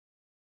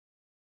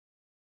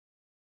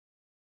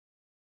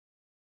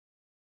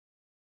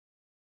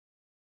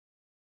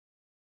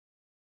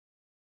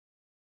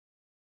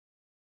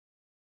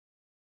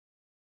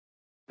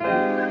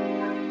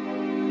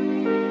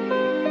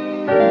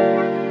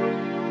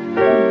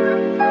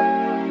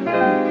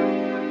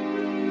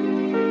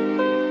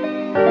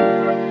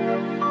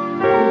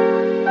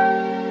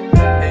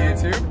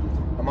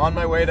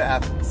way to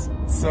Athens.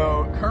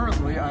 So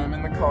currently I'm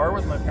in the car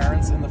with my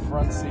parents in the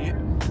front seat,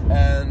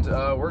 and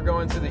we're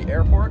going to the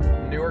airport,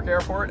 Newark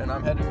Airport, and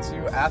I'm heading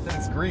to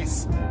Athens,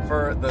 Greece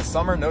for the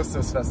Summer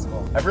Nostos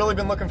Festival. I've really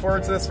been looking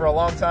forward to this for a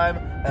long time,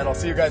 and I'll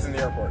see you guys in the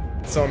airport.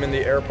 So I'm in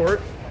the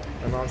airport,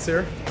 my mom's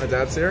here, my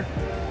dad's here,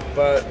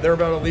 but they're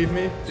about to leave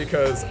me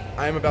because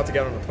I'm about to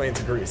get on a plane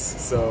to Greece.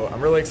 So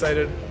I'm really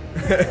excited.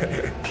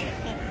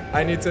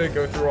 I need to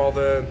go through all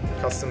the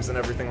customs and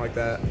everything like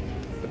that.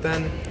 But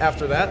then,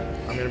 after that,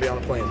 I'm gonna be on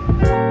a plane.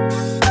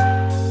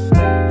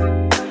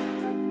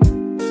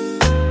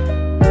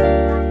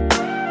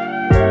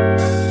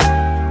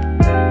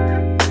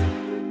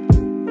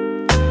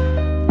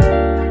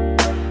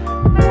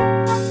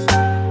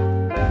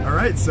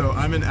 Alright, so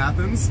I'm in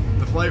Athens.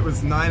 The flight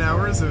was 9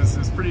 hours. It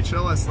was pretty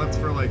chill. I slept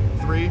for like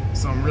 3,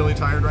 so I'm really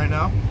tired right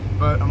now.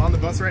 But I'm on the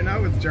bus right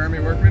now with Jeremy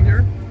Workman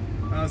here.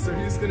 So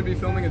he's going to be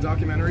filming a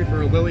documentary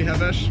for Lily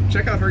Hevesh.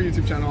 Check out her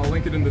YouTube channel, I'll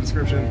link it in the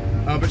description.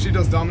 But she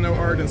does domino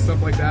art and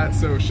stuff like that,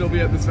 so she'll be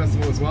at this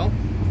festival as well.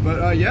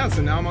 But yeah,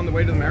 so now I'm on the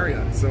way to the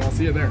Marriott, so I'll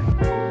see you there.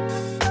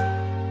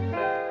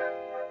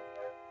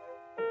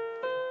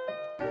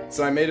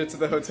 So I made it to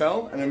the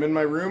hotel, and I'm in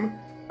my room.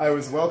 I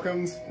was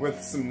welcomed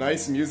with some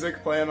nice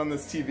music playing on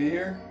this TV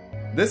here.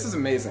 This is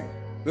amazing.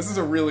 This is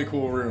a really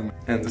cool room.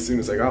 And as soon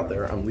as I got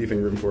there, I'm leaving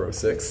room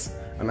 406.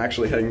 I'm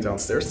actually heading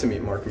downstairs to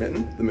meet Mark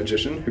Mitten, the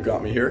magician who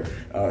got me here.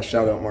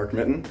 Shout out Mark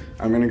Mitten.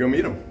 I'm gonna go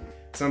meet him.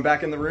 So I'm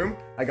back in the room.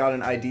 I got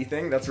an ID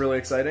thing, that's really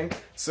exciting.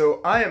 So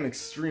I am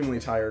extremely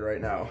tired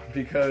right now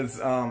because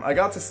I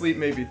got to sleep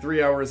maybe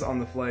 3 hours on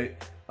the flight,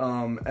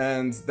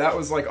 and that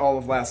was like all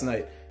of last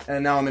night.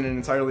 And now I'm in an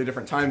entirely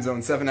different time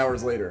zone 7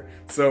 hours later.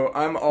 So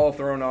I'm all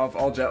thrown off,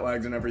 all jet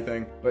lagged and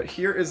everything. But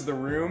here is the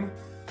room.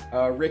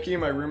 Ricky,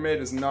 my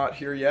roommate, is not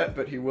here yet,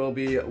 but he will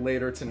be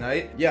later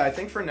tonight. Yeah, I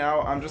think for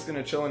now, I'm just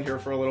gonna chill in here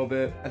for a little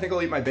bit. I think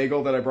I'll eat my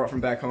bagel that I brought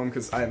from back home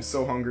because I am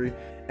so hungry.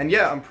 And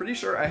yeah, I'm pretty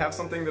sure I have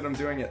something that I'm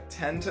doing at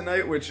 10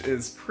 tonight, which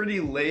is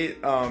pretty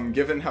late,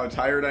 given how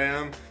tired I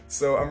am.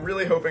 So I'm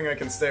really hoping I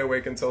can stay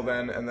awake until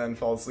then and then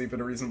fall asleep at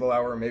a reasonable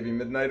hour, maybe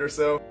midnight or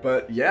so.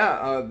 But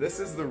yeah, this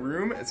is the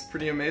room. It's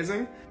pretty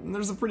amazing. And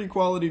there's a pretty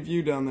quality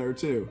view down there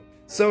too.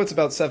 So it's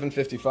about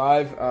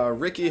 7:55.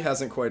 Ricky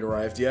hasn't quite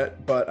arrived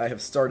yet, but I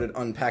have started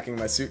unpacking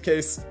my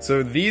suitcase.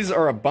 So these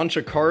are a bunch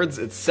of cards.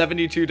 It's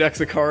 72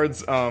 decks of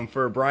cards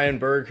for Brian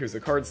Berg, who's a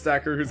card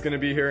stacker who's gonna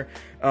be here.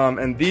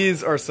 And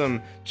these are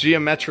some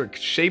geometric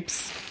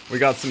shapes. We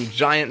got some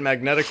giant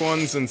magnetic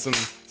ones and some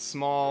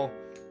small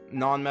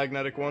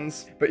non-magnetic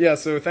ones. But yeah,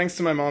 so thanks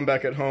to my mom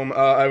back at home,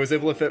 I was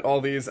able to fit all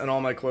these and all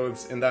my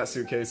clothes in that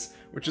suitcase,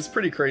 which is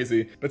pretty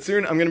crazy. But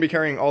soon I'm gonna be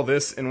carrying all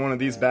this in one of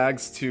these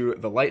bags to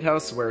the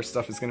lighthouse where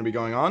stuff is gonna be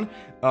going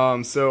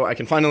on, so I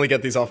can finally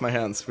get these off my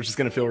hands, which is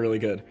gonna feel really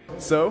good.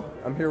 So,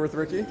 I'm here with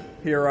Ricky.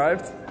 He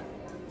arrived.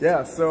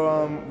 Yeah,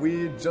 so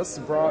we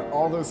just brought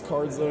all those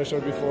cards that I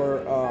showed before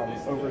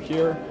over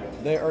here.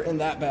 They are in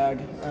that bag,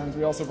 and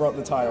we also brought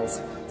the tiles.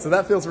 So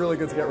that feels really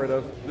good to get rid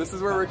of. This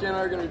is where Ricky and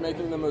I are going to be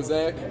making the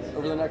mosaic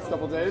over the next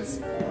couple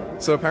days.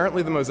 So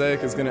apparently the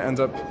mosaic is going to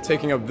end up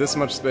taking up this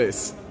much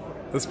space.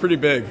 That's pretty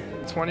big.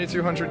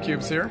 2,200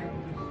 cubes here.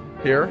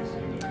 Here.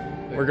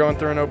 We're going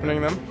through and opening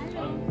them.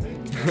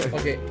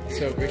 Okay,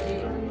 so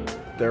Ricky.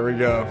 There we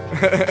go.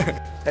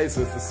 Hey,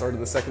 so it's the start of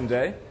the second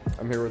day.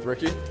 I'm here with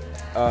Ricky.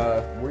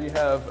 We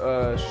have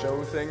a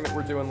show thing that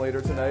we're doing later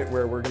tonight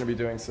where we're going to be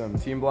doing some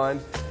team blind.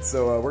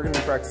 So we're going to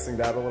be practicing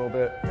that a little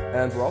bit.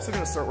 And we're also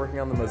going to start working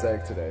on the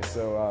mosaic today.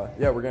 So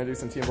yeah, we're going to do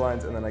some team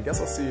blinds, and then I guess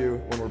I'll see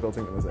you when we're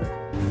building the mosaic.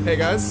 Hey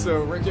guys,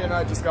 so Ricky and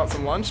I just got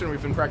some lunch and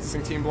we've been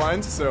practicing team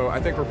blinds. So I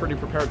think we're pretty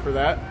prepared for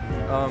that.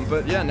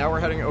 But yeah, now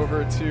we're heading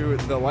over to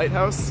the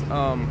lighthouse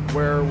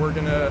where we're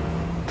going to,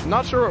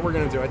 not sure what we're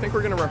going to do. I think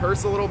we're going to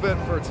rehearse a little bit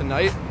for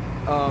tonight.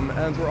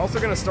 And we're also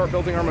going to start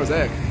building our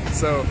mosaic,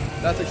 so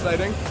that's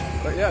exciting.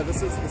 But yeah,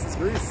 this is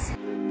Greece.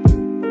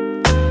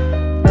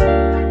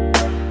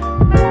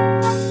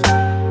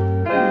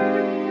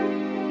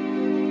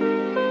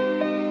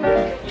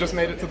 Just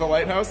made it to the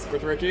lighthouse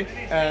with Ricky,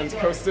 and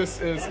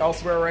Kostas is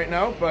elsewhere right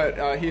now,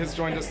 but he has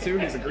joined us too.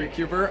 He's a Greek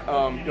cuber.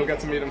 You'll get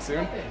to meet him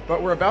soon.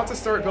 But we're about to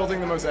start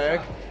building the mosaic.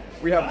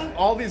 We have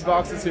all these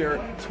boxes here,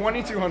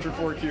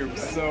 2,204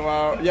 cubes.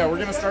 So yeah, we're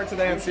gonna start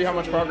today and see how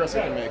much progress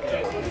we can make.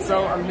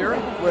 So I'm here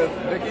with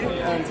Vicky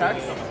and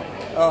Tex.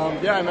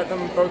 Yeah, I met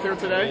them both here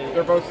today.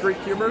 They're both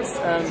Greek cubers,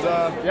 and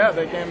yeah,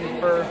 they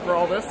came for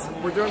all this.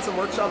 We're doing some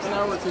workshops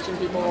now. We're teaching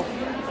people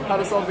how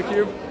to solve the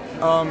cube.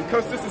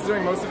 Kostas is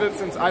doing most of it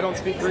since I don't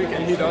speak Greek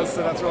and he does,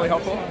 so that's really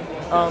helpful.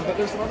 But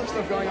there's some other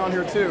stuff going on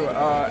here too,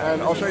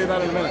 and I'll show you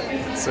that in a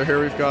minute. So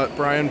here we've got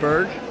Brian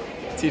Berg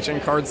teaching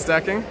card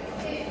stacking.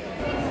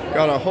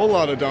 Got a whole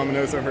lot of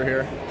dominoes over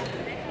here.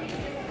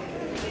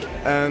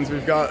 And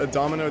we've got a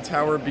domino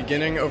tower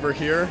beginning over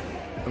here.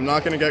 I'm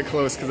not gonna get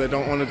close because I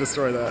don't want to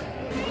destroy that.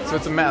 So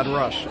it's a mad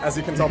rush, as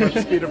you can tell by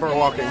the speed of our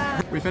walking.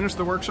 We finished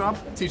the workshop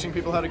teaching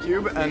people how to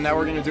cube, and now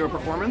we're gonna do a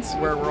performance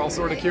where we're all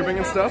sort of cubing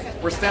and stuff.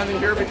 We're standing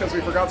here because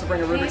we forgot to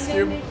bring a Rubik's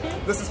Cube.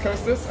 This is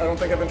Kostas. I don't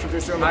think I've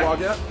introduced you on the vlog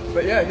yet.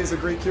 But yeah, he's a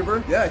Greek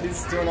cuber. Yeah,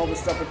 he's doing all this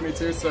stuff with me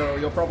too, so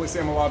you'll probably see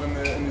him a lot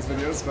in these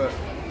videos, but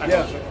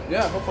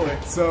yeah, hopefully.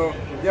 So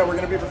yeah, we're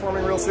gonna be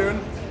performing real soon.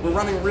 We're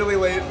running really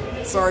late.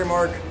 Sorry,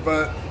 Mark,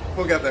 but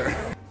we'll get there.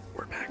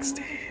 We're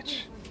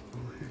backstage.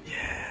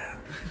 Yeah.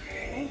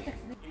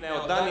 Είναι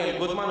ο Ντάνιελ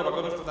Γκούτμαν, ο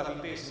παγκόσμιος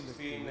πρωταθλητής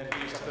στην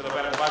επίλυση αυτή εδώ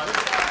πέρα του μπάτζετ.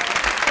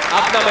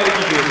 Από την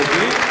Αμερική, κυρίες και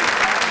κύριοι.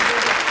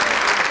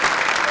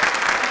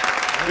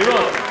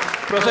 Λοιπόν,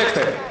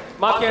 προσέξτε.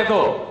 Μάτια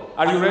εδώ.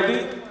 Are you ready?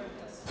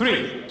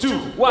 3, 2,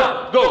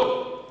 1, go!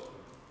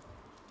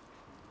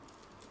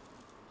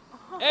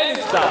 And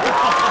it's done.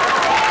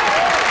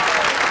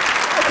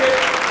 Okay.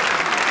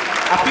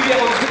 Αυτή η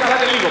διαγωνιστική καλά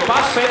είναι λίγο.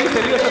 Πας, φέρνεις,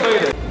 τελείωσε το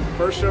είδε.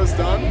 First show's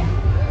done.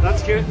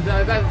 That's good.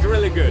 That's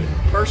really good.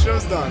 First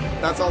show's done.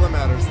 That's all that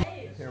matters.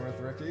 Here with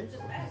Ricky.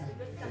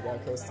 We got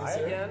Kostas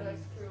here.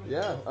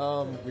 Yeah,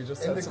 we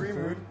just had some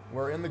food.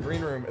 We're in the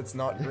green room. It's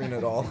not green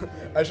at all.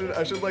 I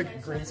should like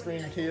green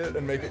screen key it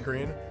and make it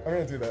green. I'm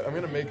gonna do that. I'm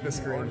gonna make this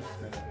green.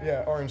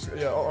 Yeah, orange.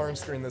 Yeah, I'll orange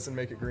screen this and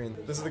make it green.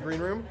 This is the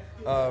green room.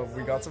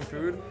 We got some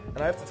food, and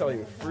I have to tell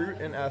you, fruit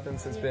in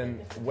Athens has been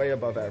way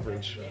above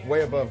average,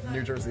 way above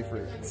New Jersey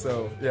fruit. So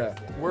yeah,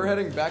 we're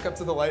heading back up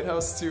to the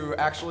lighthouse to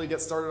actually get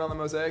started on the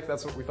mosaic.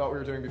 That's what we thought we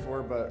were doing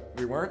before, but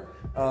we weren't.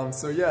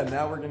 So yeah,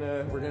 now we're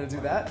gonna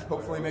do that.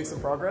 Hopefully make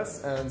some progress,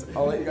 and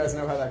I'll let you guys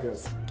know how that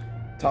goes.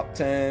 Top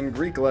 10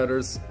 Greek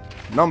letters,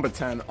 number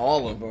 10,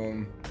 all of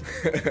them.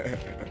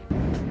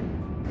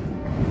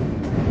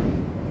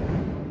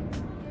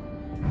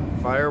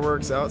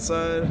 Fireworks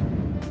outside,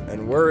 and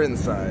we're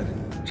inside,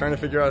 trying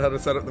to figure out how to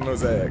set up the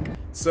mosaic.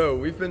 So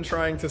we've been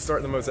trying to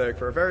start the mosaic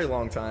for a very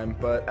long time,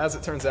 but as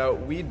it turns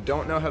out, we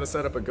don't know how to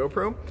set up a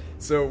GoPro.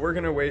 So we're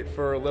gonna wait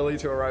for Lily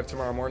to arrive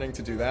tomorrow morning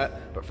to do that.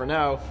 But for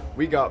now,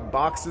 we got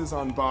boxes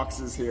on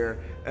boxes here,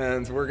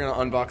 and we're gonna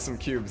unbox some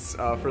cubes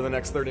for the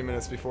next 30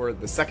 minutes before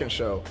the second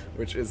show,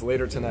 which is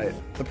later tonight.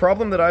 The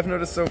problem that I've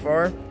noticed so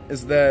far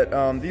is that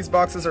these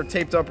boxes are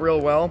taped up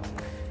real well,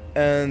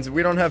 and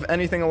we don't have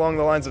anything along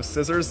the lines of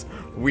scissors.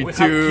 We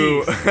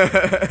do.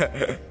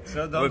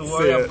 So don't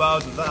worry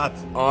about that.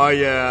 Oh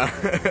yeah.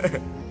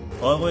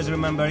 Always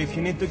remember, if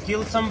you need to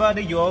kill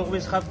somebody, you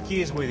always have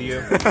keys with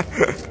you.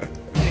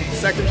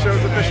 Second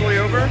show's officially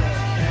over.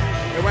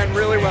 It went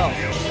really well.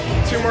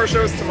 2 more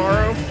shows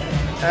tomorrow.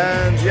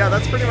 And yeah,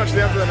 that's pretty much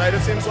the end of the night,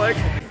 it seems like.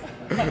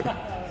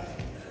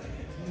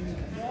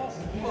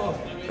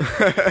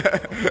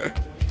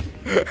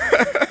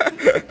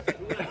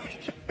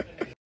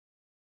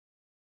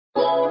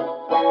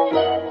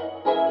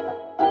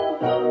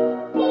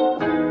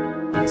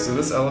 So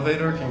this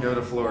elevator can go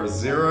to floors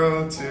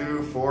 0,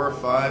 2, 4,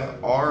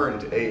 5, R,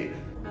 and 8.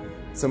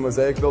 So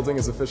mosaic building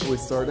is officially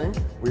starting.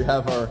 We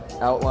have our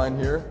outline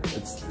here.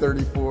 It's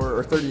 34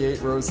 or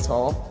 38 rows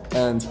tall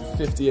and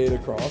 58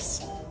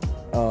 across.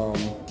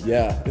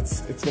 Yeah,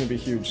 it's gonna be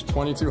huge.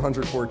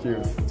 2,204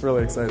 cubes. It's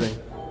really exciting.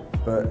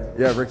 But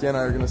yeah, Ricky and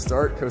I are gonna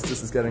start.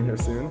 Kostas is getting here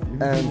soon.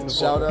 And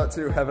shout out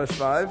to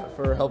Hevesh5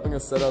 for helping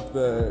us set up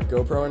the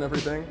GoPro and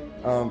everything.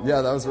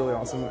 Yeah, that was really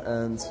awesome,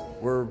 and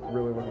we're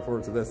really looking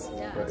forward to this.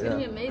 Yeah, it's gonna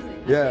be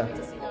amazing. Yeah. I can't wait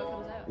to see how it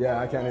comes out. Yeah,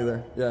 I can't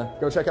either. Yeah,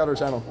 go check out our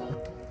channel.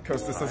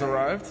 Kostas has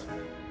arrived,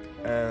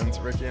 and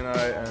Ricky and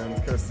I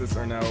and Kostas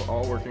are now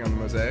all working on the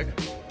mosaic.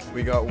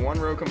 We got 1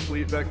 row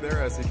complete back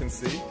there, as you can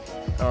see.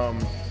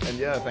 And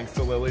yeah, thanks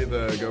to Lily,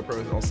 the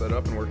GoPro is all set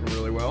up and working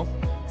really well.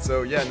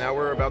 So yeah, now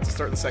we're about to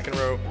start the second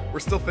row. We're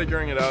still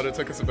figuring it out. It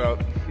took us about,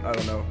 I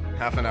don't know,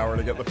 half an hour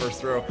to get the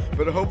first row,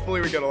 but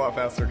hopefully we get a lot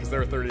faster because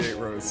there are 38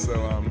 rows. So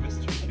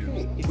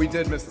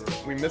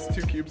we missed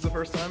 2 cubes the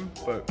first time,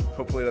 but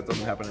hopefully that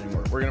doesn't happen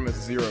anymore. We're gonna miss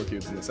 0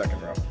 cubes in the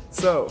second row.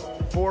 So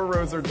 4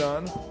 rows are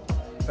done,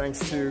 thanks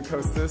to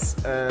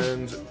Kostas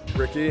and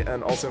Ricky,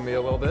 and also me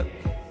a little bit.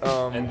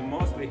 And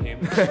mostly him.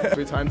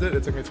 We timed it.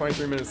 It took me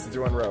 23 minutes to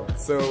do 1 row.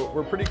 So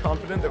we're pretty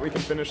confident that we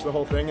can finish the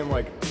whole thing in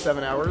like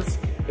 7 hours.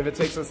 If it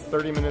takes us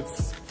 30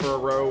 minutes for a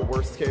row,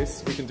 worst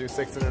case, we can do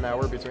 6 in an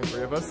hour between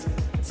 3 of us.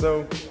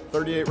 So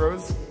 38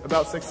 rows,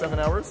 about 6-7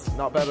 hours,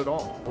 not bad at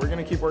all. We're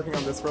gonna keep working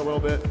on this for a little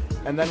bit,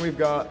 and then we've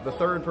got the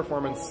 3rd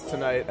performance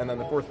tonight, and then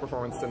the 4th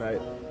performance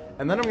tonight.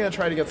 And then I'm gonna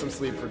try to get some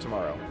sleep for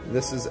tomorrow.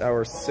 This is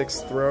our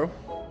 6th row,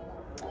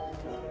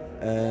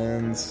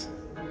 and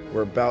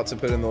we're about to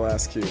put in the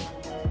last cube.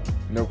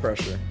 No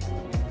pressure.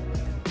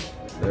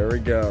 There we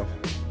go.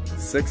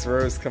 6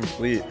 rows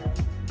complete.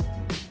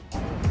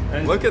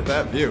 And look at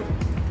that view.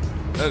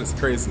 That is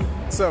crazy.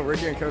 So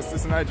Ricky and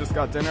Kostas and I just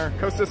got dinner.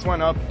 Kostas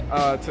went up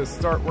to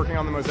start working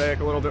on the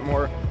mosaic a little bit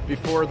more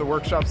before the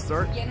workshops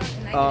start.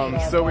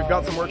 So we've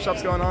got some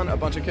workshops going on. A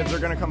bunch of kids are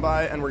gonna come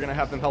by and we're gonna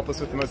have them help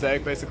us with the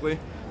mosaic basically.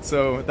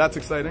 So that's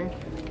exciting.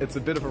 It's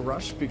a bit of a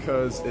rush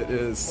because it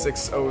is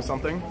 6:00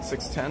 something,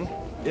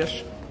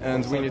 6:10-ish.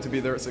 And we need to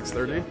be there at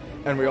 6:30,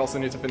 and we also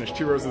need to finish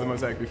 2 rows of the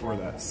mosaic before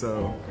that.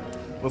 So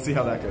we'll see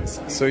how that goes.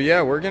 So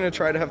yeah, we're gonna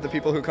try to have the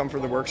people who come for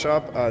the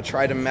workshop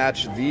try to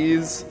match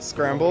these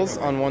scrambles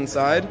on one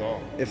side.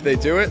 If they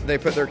do it, they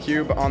put their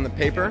cube on the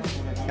paper,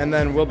 and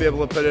then we'll be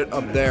able to put it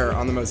up there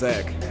on the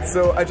mosaic.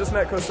 So I just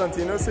met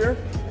Konstantinos here,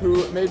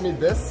 who made me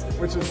this,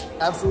 which is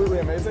absolutely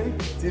amazing.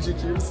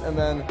 DGCubes, and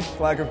then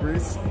flag of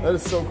Greece. That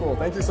is so cool.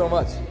 Thank you so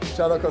much.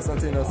 Shout out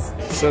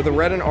Konstantinos. So the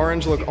red and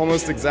orange look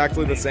almost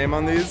exactly the same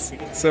on these.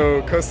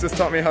 So Kostas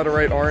taught me how to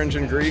write orange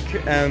in Greek,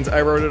 and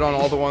I wrote it on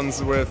all the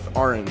ones with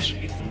orange.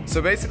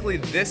 So basically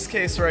this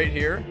case right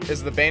here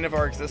is the bane of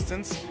our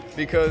existence,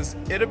 because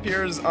it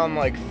appears on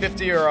like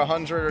 50 or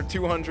 100 or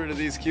 200 of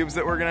these cubes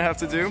that we're gonna have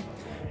to do.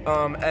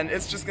 And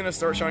it's just gonna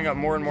start showing up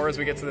more and more as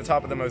we get to the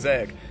top of the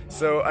mosaic.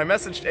 So I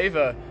messaged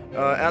Ava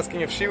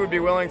asking if she would be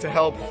willing to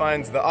help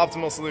find the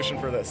optimal solution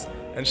for this.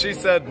 And she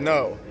said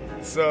no.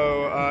 So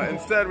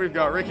instead we've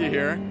got Ricky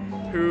here,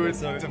 who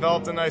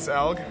developed a nice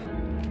alg.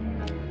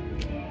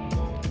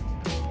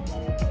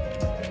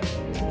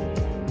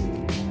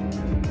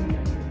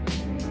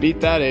 Beat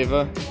that,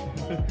 Ava.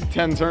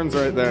 10 turns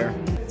right there.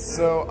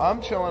 So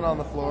I'm chilling on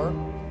the floor.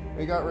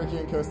 We got Ricky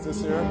and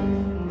Kostas here,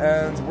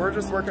 and we're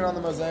just working on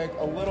the mosaic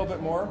a little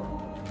bit more.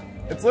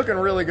 It's looking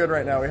really good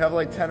right now. We have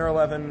like 10 or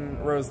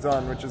 11 rows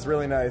done, which is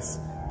really nice.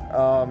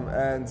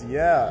 And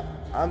yeah,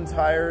 I'm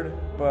tired,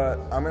 but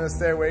I'm gonna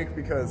stay awake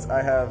because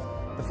I have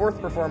the 4th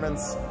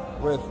performance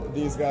with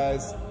these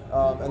guys,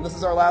 and this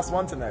is our last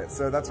one tonight,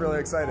 so that's really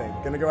exciting.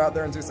 Gonna go out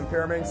there and do some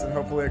pyraminx, and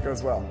hopefully it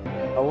goes well.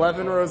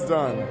 11 rows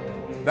done.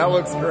 That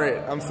looks great.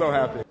 I'm so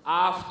happy.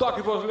 Αυτό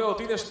ακριβώς λέω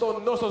ότι είναι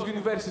στο Nostos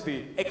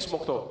University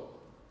 6/8.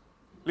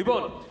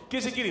 Λοιπόν,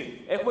 κυρίες και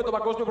κύριοι, έχουμε τον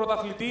παγκόσμιο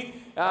πρωταθλητή,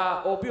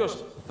 ο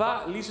οποίος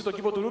θα λύσει το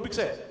κύβο του Ρούμπικ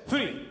σε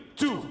 3,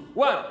 2,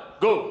 1,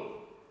 go!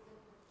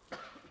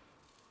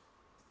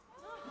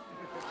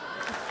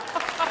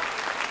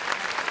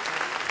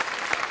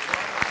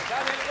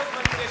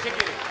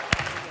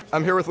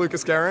 I'm here with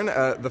Lucas Garin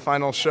at the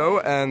final show,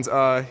 and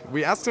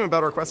we asked him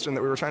about our question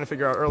that we were trying to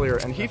figure out earlier,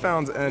 and he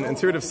found an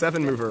intuitive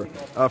 7 mover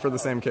for the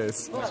same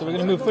case. So we're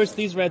going to move first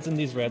these reds and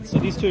these reds. So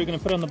these two you're going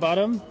to put on the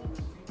bottom,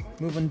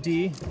 move on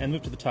D, and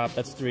move to the top.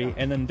 That's 3.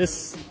 And then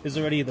this is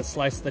already the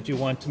slice that you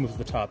want to move to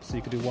the top. So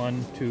you could do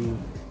 1, 2,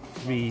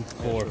 3,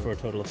 4 for a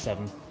total of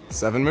 7.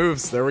 7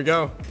 moves. There we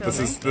go. This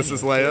is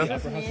Leia.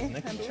 This is me.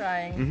 I'm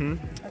trying.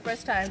 My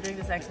first time doing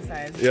this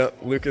exercise. Yep.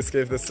 Lucas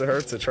gave this to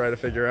her to try to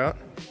figure out.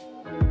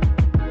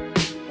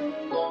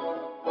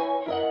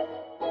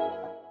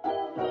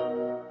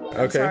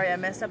 I'm sorry, I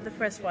messed up the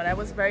first one. I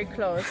was very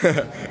close,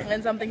 and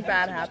then something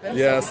bad happened.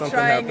 Yeah, so something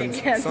happened.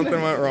 Again.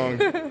 Something went wrong.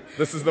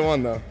 This is the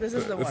one, though. This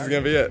is the one. This is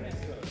gonna be it.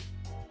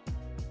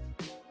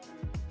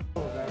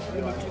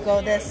 We need to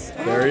go this.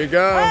 There you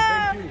go.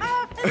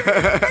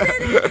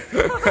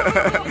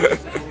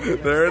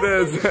 There it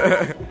is.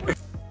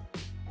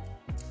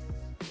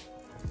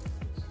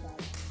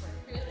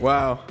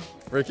 Wow,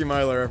 Ricky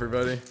Myler,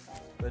 everybody.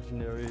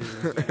 Legendary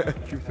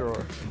cube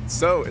thrower.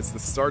 So it's the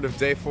start of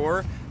day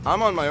 4.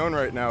 I'm on my own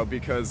right now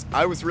because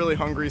I was really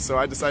hungry, so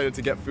I decided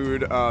to get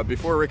food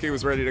before Ricky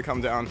was ready to come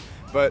down.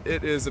 But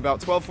it is about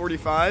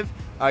 12:45.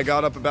 I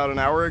got up about an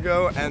hour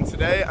ago, and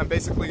today I'm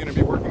basically going to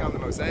be working on the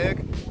mosaic,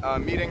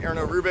 meeting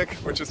Erno Rubik,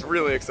 which is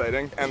really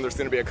exciting, and there's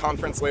going to be a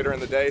conference later in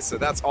the day, so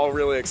that's all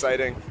really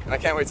exciting, and I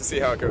can't wait to see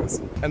how it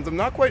goes. And I'm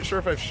not quite sure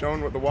if I've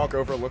shown what the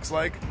walkover looks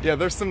like. Yeah,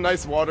 there's some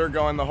nice water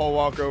going the whole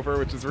walkover,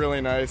 which is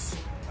really nice.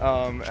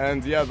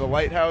 And yeah, the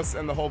lighthouse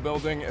and the whole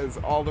building is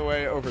all the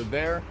way over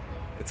there.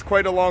 It's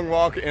quite a long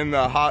walk in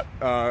the hot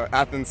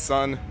Athens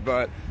sun,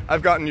 but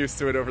I've gotten used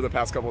to it over the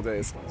past couple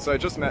days. So I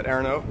just met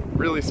Erno,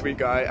 really sweet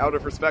guy. Out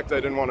of respect,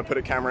 I didn't want to put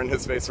a camera in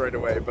his face right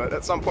away, but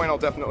at some point I'll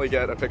definitely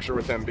get a picture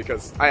with him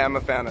because I am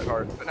a fan at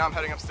heart. But now I'm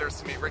heading upstairs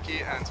to meet Ricky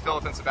and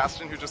Philipp and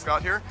Sebastian, who just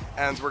got here,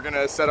 and we're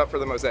gonna set up for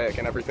the mosaic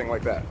and everything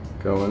like that.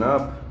 Going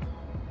up.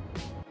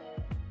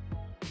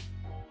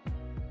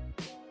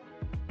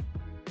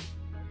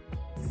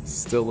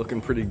 Still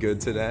looking pretty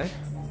good today.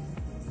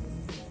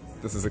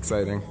 This is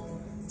exciting.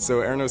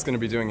 So Erno's going to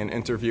be doing an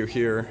interview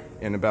here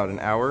in about an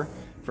hour.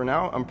 For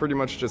now, I'm pretty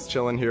much just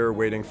chilling here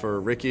waiting for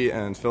Ricky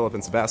and Philipp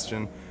and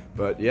Sebastian.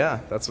 But yeah,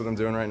 that's what I'm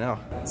doing right now.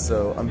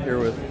 So I'm here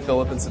with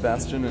Philipp and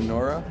Sebastian and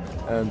Nora,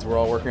 and we're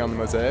all working on the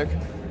mosaic.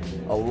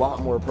 A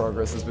lot more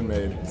progress has been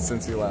made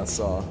since we last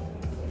saw.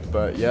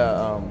 But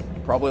yeah,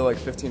 probably like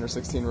 15 or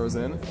 16 rows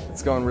in.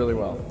 It's going really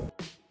well.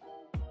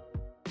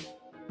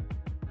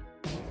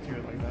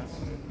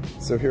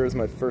 So here is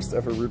my first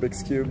ever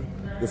Rubik's Cube.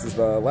 This is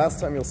the last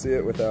time you'll see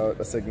it without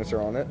a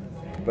signature on it.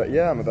 But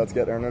yeah, I'm about to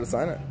get Erno to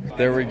sign it.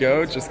 There we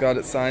go, just got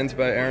it signed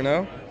by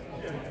Erno.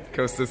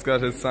 Kostas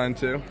got his signed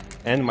too.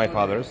 And my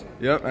father's.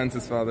 Yep, and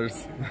his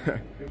father's.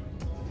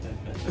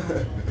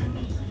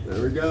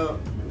 There we go.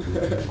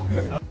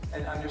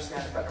 And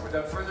understand it better.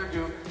 Without further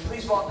ado,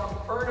 please welcome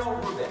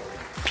Erno Rubik.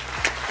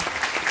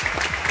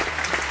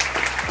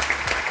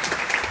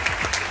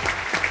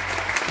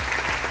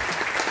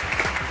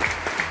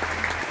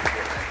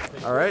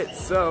 All right,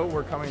 so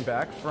we're coming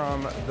back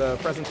from the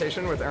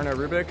presentation with Erno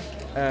Rubik,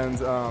 and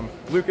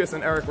Lucas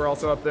and Eric were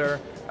also up there,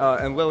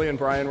 and Lily and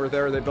Brian were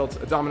there. They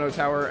built a domino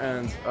tower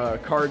and a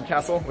card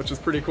castle, which is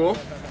pretty cool.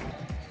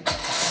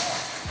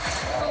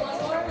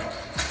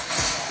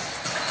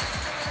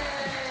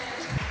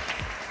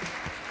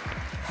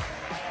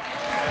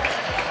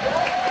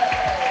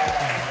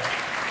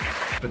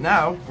 But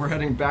now we're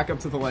heading back up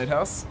to the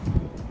lighthouse,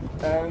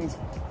 and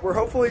we're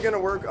hopefully going to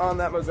work on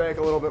that mosaic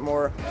a little bit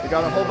more. We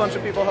got a whole bunch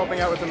of people helping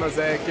out with the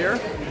mosaic here.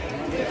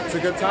 It's a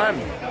good time.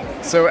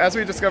 So as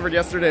we discovered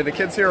yesterday, the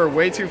kids here are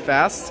way too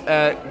fast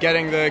at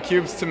getting the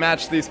cubes to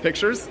match these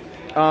pictures.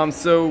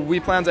 So we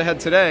planned ahead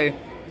today,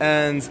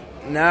 and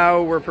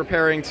now we're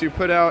preparing to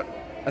put out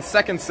a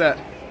second set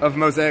of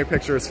mosaic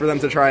pictures for them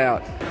to try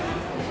out.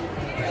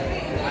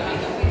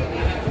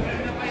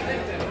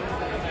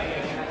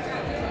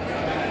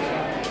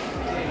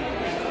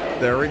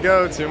 There we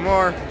go, 2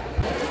 more.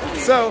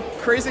 So,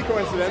 crazy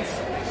coincidence,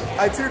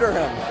 I tutor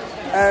him,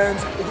 and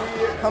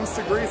he comes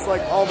to Greece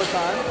like all the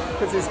time,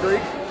 because he's Greek,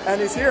 and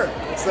he's here.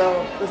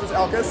 So, this is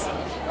Alkis,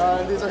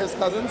 and these are his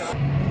cousins.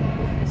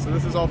 So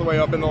this is all the way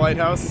up in the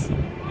lighthouse.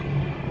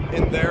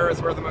 In there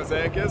is where the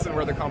mosaic is, and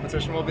where the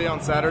competition will be on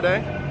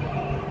Saturday.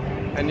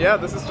 And yeah,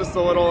 this is just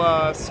a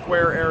little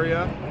square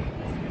area.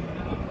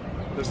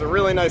 There's a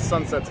really nice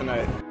sunset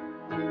tonight.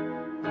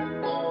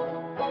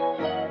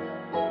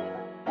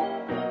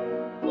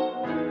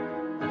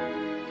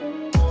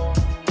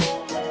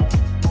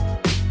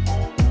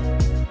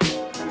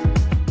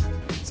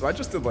 So I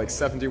just did like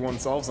 71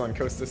 solves on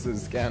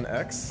Kostas's GAN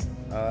X.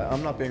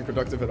 I'm not being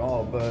productive at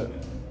all, but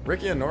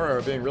Ricky and Nora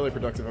are being really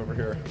productive over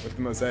here with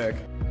the mosaic.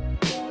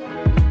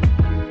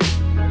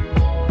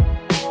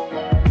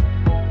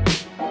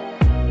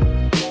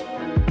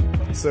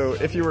 So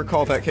if you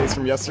recall that case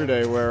from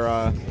yesterday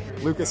where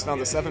Lucas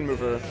found a 7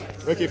 mover,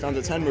 Ricky found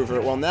a 10 mover,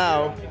 well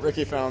now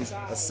Ricky found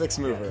a 6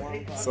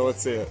 mover. So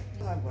let's see it.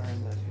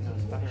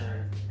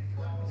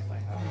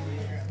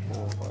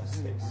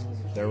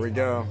 There we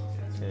go.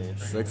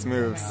 6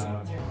 moves.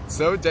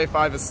 So day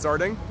 5 is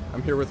starting.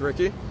 I'm here with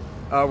Ricky.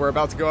 We're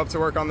about to go up to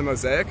work on the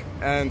mosaic,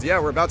 and yeah,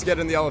 we're about to get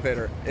in the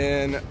elevator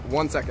in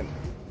 1 second.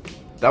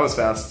 That was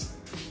fast.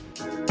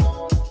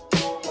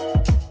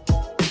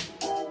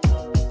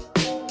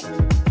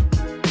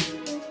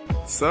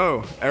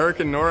 So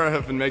Eric and Nora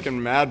have been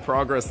making mad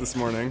progress this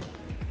morning.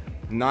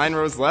 9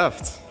 rows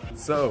left.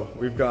 So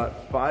we've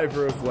got 5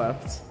 rows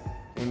left.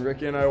 When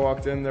Ricky and I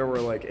walked in, there were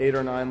like 8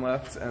 or 9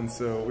 left, and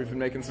so we've been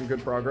making some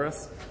good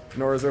progress.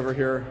 Nora's over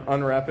here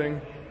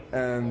unwrapping,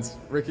 and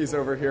Ricky's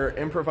over here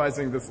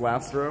improvising this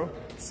last row.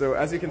 So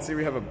as you can see,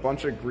 we have a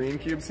bunch of green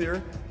cubes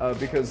here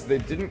because they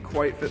didn't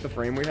quite fit the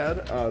frame we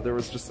had. There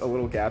was just a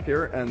little gap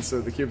here, and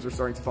so the cubes were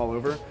starting to fall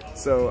over.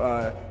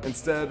 So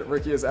instead,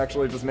 Ricky is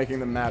actually just making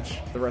them match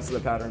the rest of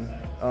the pattern,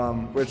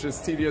 which is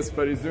tedious,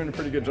 but he's doing a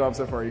pretty good job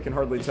so far. You can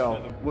hardly tell.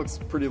 Looks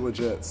pretty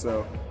legit,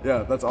 so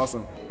yeah, that's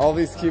awesome. All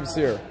these cubes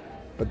here.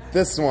 But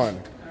this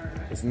one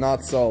is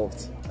not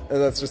solved.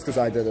 That's just because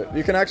I did it.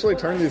 You can actually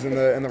turn these in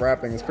the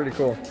wrapping. It's pretty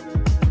cool.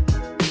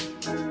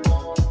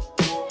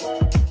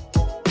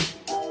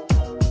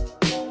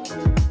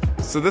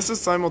 So this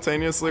is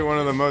simultaneously one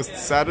of the most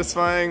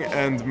satisfying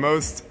and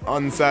most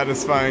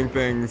unsatisfying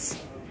things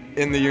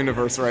in the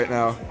universe right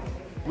now.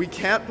 We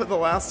can't put the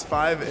last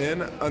 5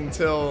 in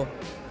until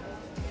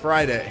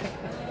Friday.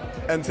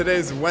 And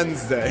today's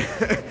Wednesday.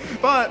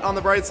 But on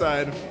the bright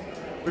side,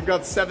 we've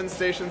got 7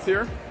 stations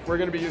here. We're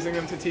going to be using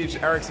them to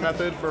teach Eric's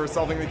method for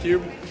solving the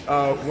cube.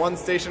 1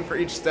 station for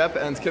each step,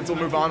 and kids will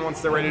move on once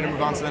they're ready to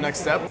move on to the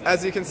next step.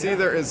 As you can see,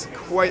 there is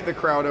quite the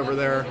crowd over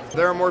there.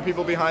 There are more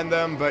people behind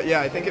them, but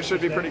yeah, I think it should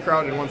be pretty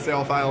crowded once they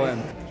all file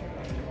in.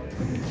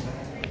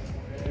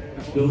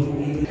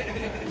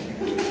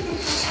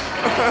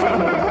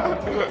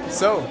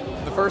 So,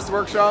 the first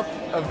workshop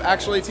of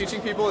actually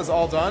teaching people is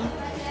all done.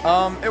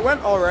 It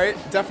went alright.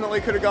 Definitely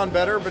could have gone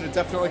better, but it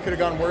definitely could have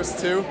gone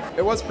worse too.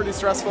 It was pretty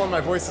stressful and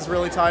my voice is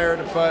really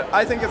tired, but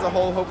I think as a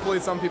whole, hopefully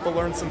some people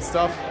learned some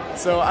stuff.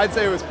 So I'd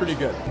say it was pretty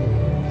good.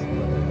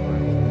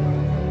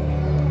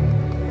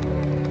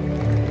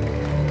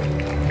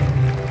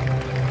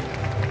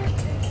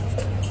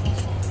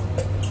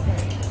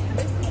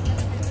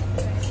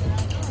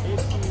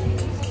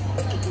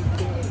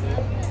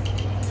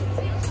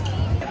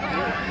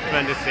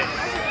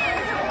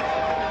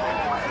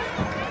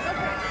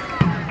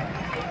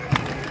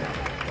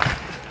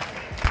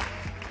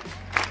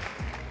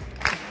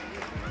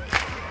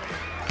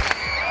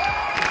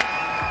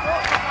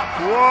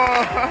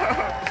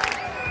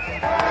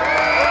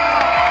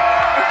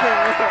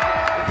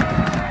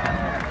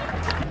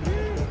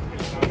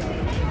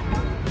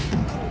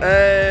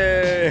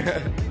 Hey!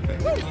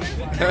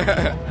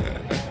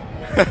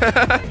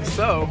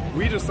 So,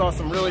 we just saw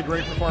some really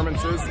great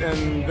performances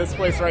in this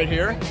place right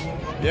here.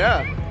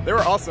 Yeah, they were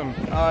awesome.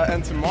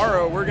 And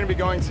tomorrow we're going to be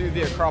going to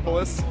the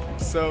Acropolis.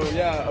 So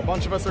yeah, a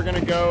bunch of us are going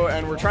to go,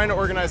 and we're trying to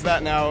organize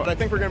that now. I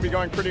think we're going to be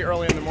going pretty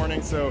early in the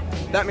morning, so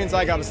that means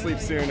I got to sleep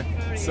soon.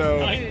 So,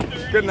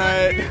 good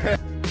night.